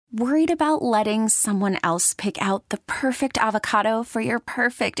Worried about letting someone else pick out the perfect avocado for your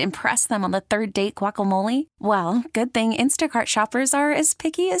perfect impress them on the third date guacamole? Well, good thing Instacart shoppers are as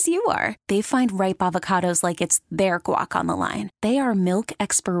picky as you are. They find ripe avocados like it's their guac on the line. They are milk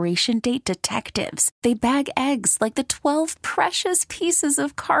expiration date detectives. They bag eggs like the 12 precious pieces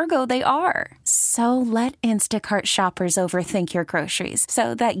of cargo they are. So let Instacart shoppers overthink your groceries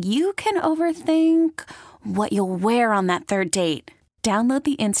so that you can overthink what you'll wear on that third date. Download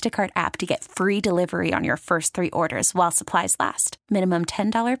the Instacart app to get free delivery on your first 3 orders while supplies last. Minimum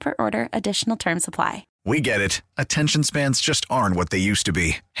 $10 per order. Additional terms apply. We get it. Attention spans just aren't what they used to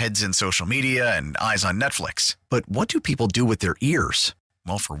be. Heads in social media and eyes on Netflix. But what do people do with their ears?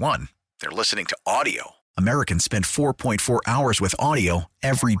 Well, for one, they're listening to audio. Americans spend 4.4 hours with audio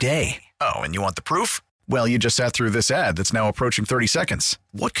every day. Oh, and you want the proof? Well, you just sat through this ad that's now approaching 30 seconds.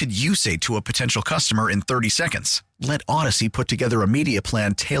 What could you say to a potential customer in 30 seconds? Let Odyssey put together a media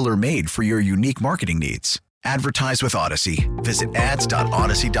plan tailor-made for your unique marketing needs. Advertise with Odyssey. Visit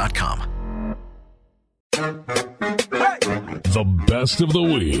ads.odyssey.com. The best of the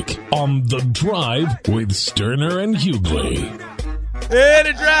week on The Drive with Sterner and Hughley. Yeah,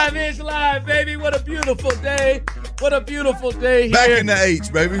 the drive is live, baby. What a beautiful day. What a beautiful day here. Back in the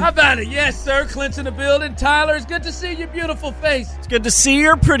H, baby. How about it? Yes, sir. Clint's in the building. Tyler, it's good to see your beautiful face. It's good to see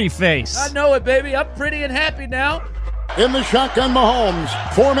your pretty face. I know it, baby. I'm pretty and happy now. In the shotgun, Mahomes.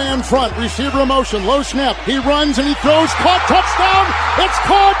 4-man front. Receiver in motion. Low snap. He runs and he throws. Caught. Touchdown. It's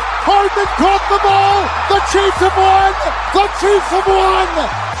caught. Hardman caught the ball. The Chiefs have won. The Chiefs have won.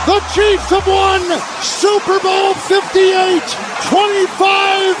 The Chiefs have won Super Bowl 58,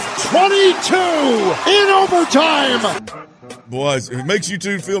 25-22 in overtime. Boys, if it makes you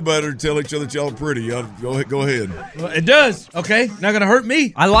two feel better, tell each other that y'all are pretty. Y'all go ahead. Well, it does. Okay, not going to hurt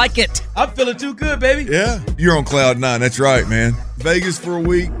me. I like it. I'm feeling too good, baby. Yeah, you're on cloud 9. That's right, man. Vegas for a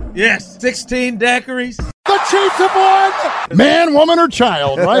week. Yes, 16 daiquiris. The Chiefs have won. Man, woman, or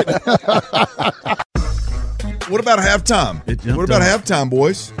child, right? What about halftime? What about halftime,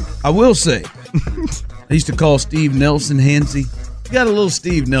 boys? I will say, I used to call Steve Nelson Hansy. You got a little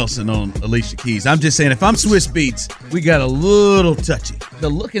Steve Nelson on Alicia Keys. I'm just saying, if I'm Swiss Beats, we got a little touchy. The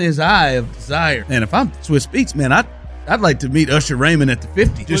look in his eye of desire. And if I'm Swiss Beats, man, I'd like to meet Usher Raymond at the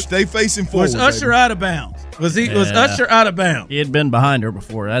 50. Just stay facing forward. Was Usher out of bounds? Was Usher out of bounds? He had been behind her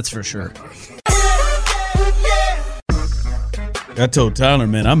before, that's for sure. I told Tyler,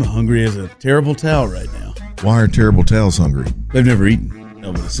 man, I'm hungry as a terrible towel right now. Why are terrible towels hungry? They've never eaten, I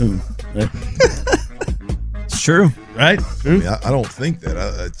would assume. Right? It's true. Right? True. I mean, I don't think that.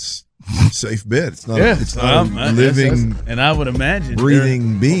 It's a safe bet. It's not, it's not a living, and I would imagine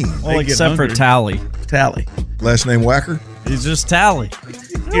breathing being. Well, except for Tally. Tally. Last name Whacker? He's just Tally.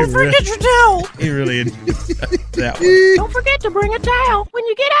 Don't forget your towel. He really that one. Don't forget to bring a towel. When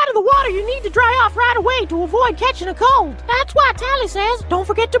you get out of the water, you need to dry off right away to avoid catching a cold. That's why Tally says, don't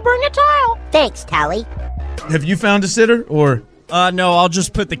forget to bring a towel. Thanks, Tally. Have you found a sitter, or? No, I'll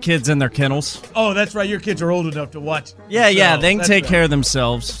just put the kids in their kennels. Oh, that's right. Your kids are old enough to watch. Yeah, they can take care of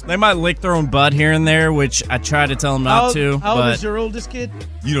themselves. They might lick their own butt here and there, which I try to tell them not to. How old is your oldest kid?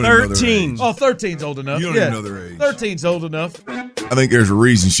 You don't 13. Know their age. Oh, 13's old enough. You don't even know their age. 13's old enough. I think there's a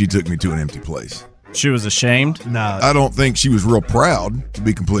reason she took me to an empty place. She was ashamed? No. I don't think she was real proud, to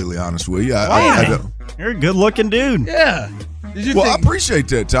be completely honest with you. I don't. You're a good-looking dude. Yeah. I appreciate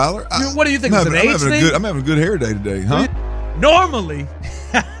that, Tyler. What do you think? I'm having a good hair day today, huh? Normally,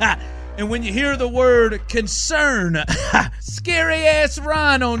 and when you hear the word concern, scary ass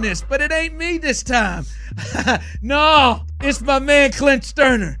rhyme on this, but it ain't me this time. No, it's my man Clint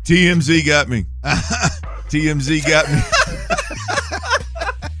Sterner. TMZ got me. TMZ got me.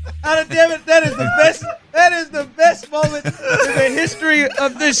 Damn it, that is the best. That is the best moment in the history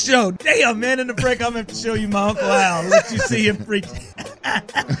of this show. Damn, man, in the break, I'm going to have to show you my Uncle Al. Let you see him preach.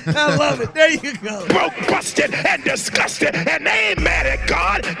 I love it. There you go. Broke, busted, and disgusted, and they ain't mad at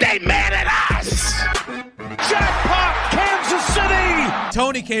God. They mad at us. Jackpot, Kansas City.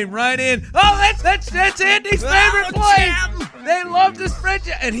 Tony came right in. Oh, that's Andy's favorite play. They love to spread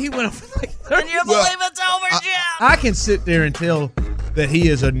you. And he went up for like 30. Can you believe it's over, Jim? I can sit there and tell that he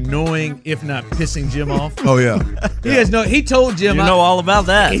is annoying, if not pissing Jim off. Oh, yeah. He told Jim. You know all about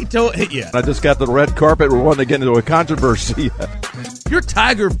that. He told, yeah. I just got the red carpet. We're wanting to get into a controversy. You're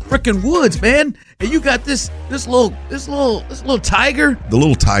Tiger frickin' Woods, man. And you got this little tiger. The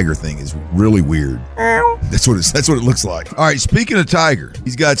little tiger thing is really weird. That's what it looks like. All right, speaking of Tiger,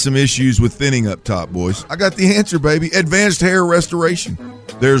 he's got some issues with thinning up top, boys. I got the answer, baby. Advanced hair restoration.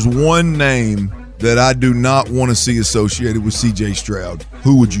 There's one name that I do not want to see associated with C.J. Stroud.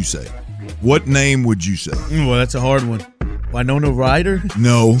 Who would you say? What name would you say? Well, that's a hard one. Winona Ryder?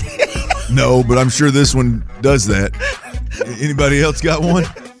 No. No, but I'm sure this one does that. Anybody else got one?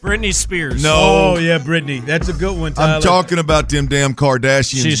 Britney Spears. No. Oh, yeah, Britney. That's a good one, Tyler. I'm talking about them damn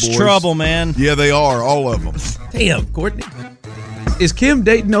Kardashians, She's boys. trouble, man. Yeah, they are, all of them. Damn, Courtney. Is Kim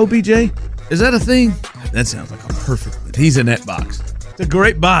dating OBJ? Is that a thing? That sounds like a perfect one. He's in that box. It's a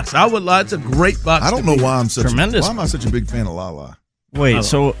great box. I would lie. It's a great box. I don't know why I'm such Tremendous. why am I such a big fan of Lala? Wait,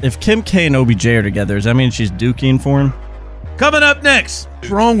 so if Kim K and OBJ are together, does that mean she's dukeying for him? Coming up next. What's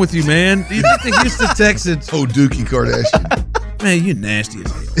wrong with you, man? Do you think the Houston Texans... Oh, Dookie Kardashian. Man, you nasty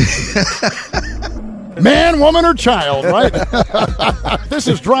as hell. Man, woman, or child, right? This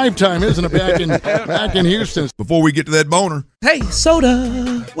is drive time, isn't it, back in Houston? Before we get to that boner. Hey,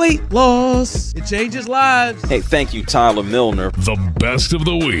 soda. Weight loss. It changes lives. Hey, thank you, Tyler Milner. The best of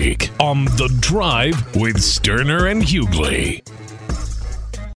the week on The Drive with Sterner and Hughley.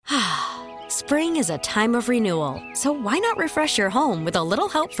 Spring is a time of renewal, so why not refresh your home with a little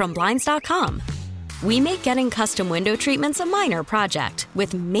help from Blinds.com? We make getting custom window treatments a minor project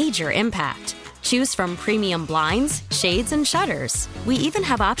with major impact. Choose from premium blinds, shades, and shutters. We even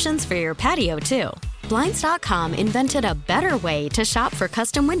have options for your patio, too. Blinds.com invented a better way to shop for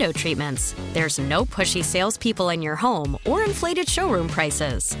custom window treatments. There's no pushy salespeople in your home or inflated showroom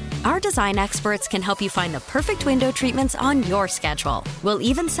prices. Our design experts can help you find the perfect window treatments on your schedule. We'll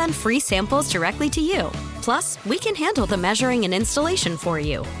even send free samples directly to you. Plus, we can handle the measuring and installation for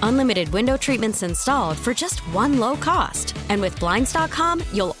you. Unlimited window treatments installed for just one low cost. And with Blinds.com,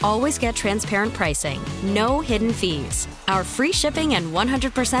 you'll always get transparent pricing. No hidden fees. Our free shipping and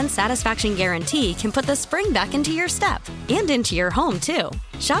 100% satisfaction guarantee can put the spring back into your step and into your home, too.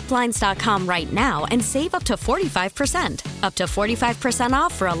 Shop Blinds.com right now and save up to 45%. Up to 45%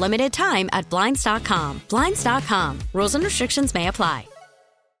 off for a limited time at Blinds.com. Blinds.com. Rules and restrictions may apply.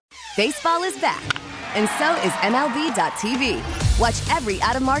 Baseball is back, and so is MLB.tv. Watch every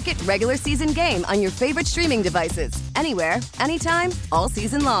out-of-market regular season game on your favorite streaming devices, anywhere, anytime, all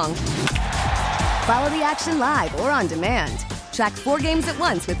season long. Follow the action live or on demand. Track 4 games at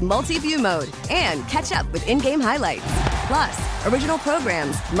once with multi-view mode and catch up with in-game highlights. Plus, original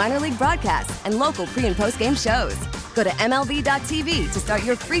programs, minor league broadcasts, and local pre- and post-game shows. Go to MLB.tv to start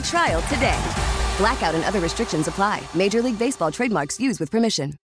your free trial today. Blackout and other restrictions apply. Major League Baseball trademarks used with permission.